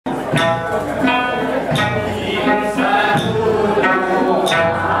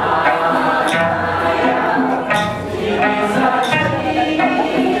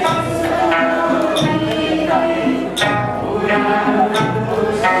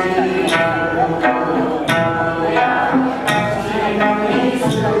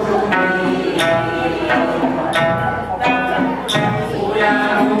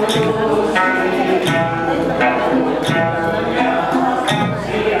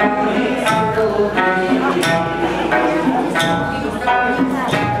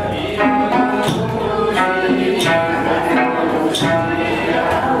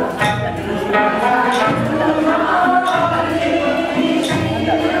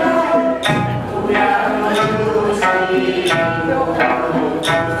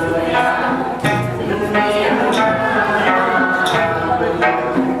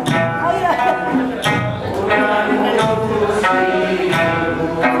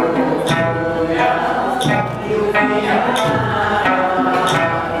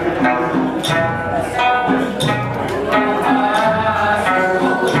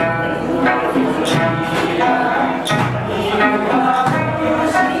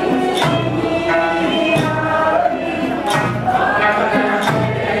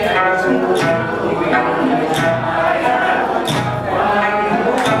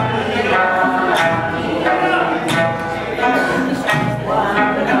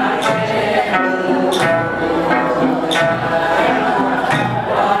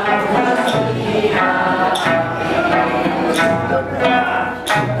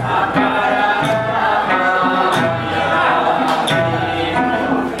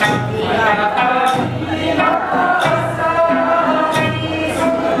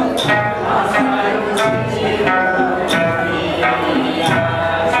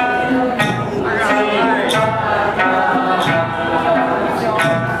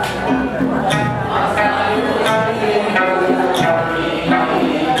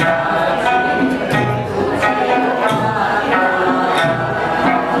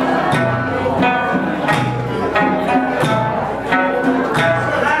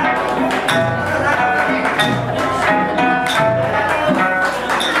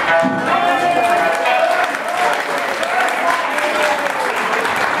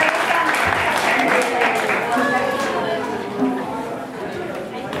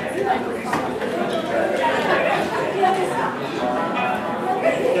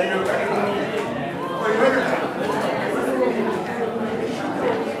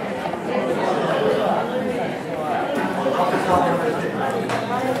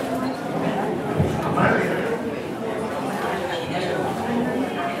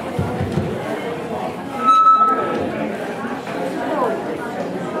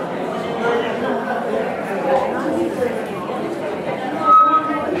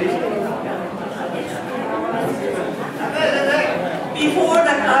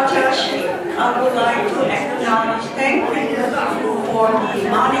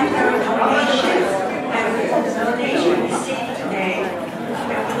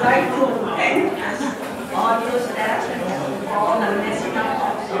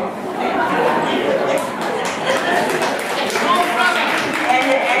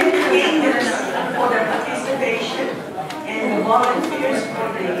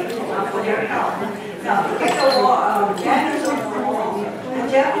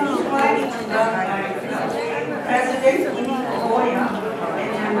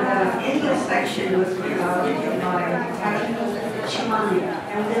Kajimaya,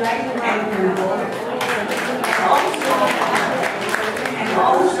 and we like to thank them both.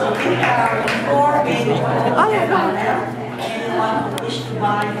 Also, we have 4 people that anyone who wishes to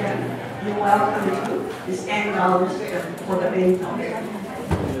buy them, you're welcome to. It's $10 for the bento.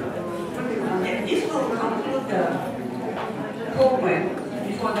 And this will conclude the program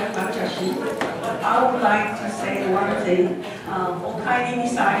before the culture sheet. But I would like to say one thing. お帰りに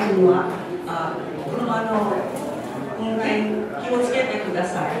際には車の運転気をつけてくだ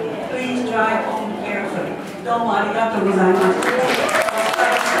さい。Please drive home carefully. どうもありがとうございます。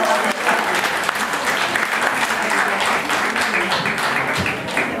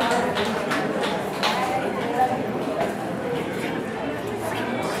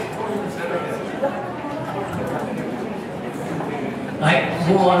はい、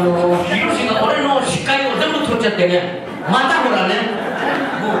もうヒロシが俺の視界を全部取っちゃってね、またほらね、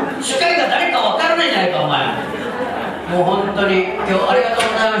もう視界が誰かわからないじゃないか、お前。もう本当に今日ありがと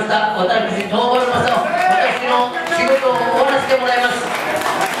うございました。私、トウモロコシを私の仕事を終わらせてもらいます。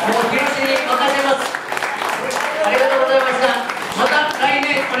もうヒロシに任せます。ありがとうございました。また来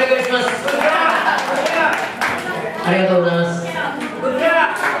年お願いします。ありがとう。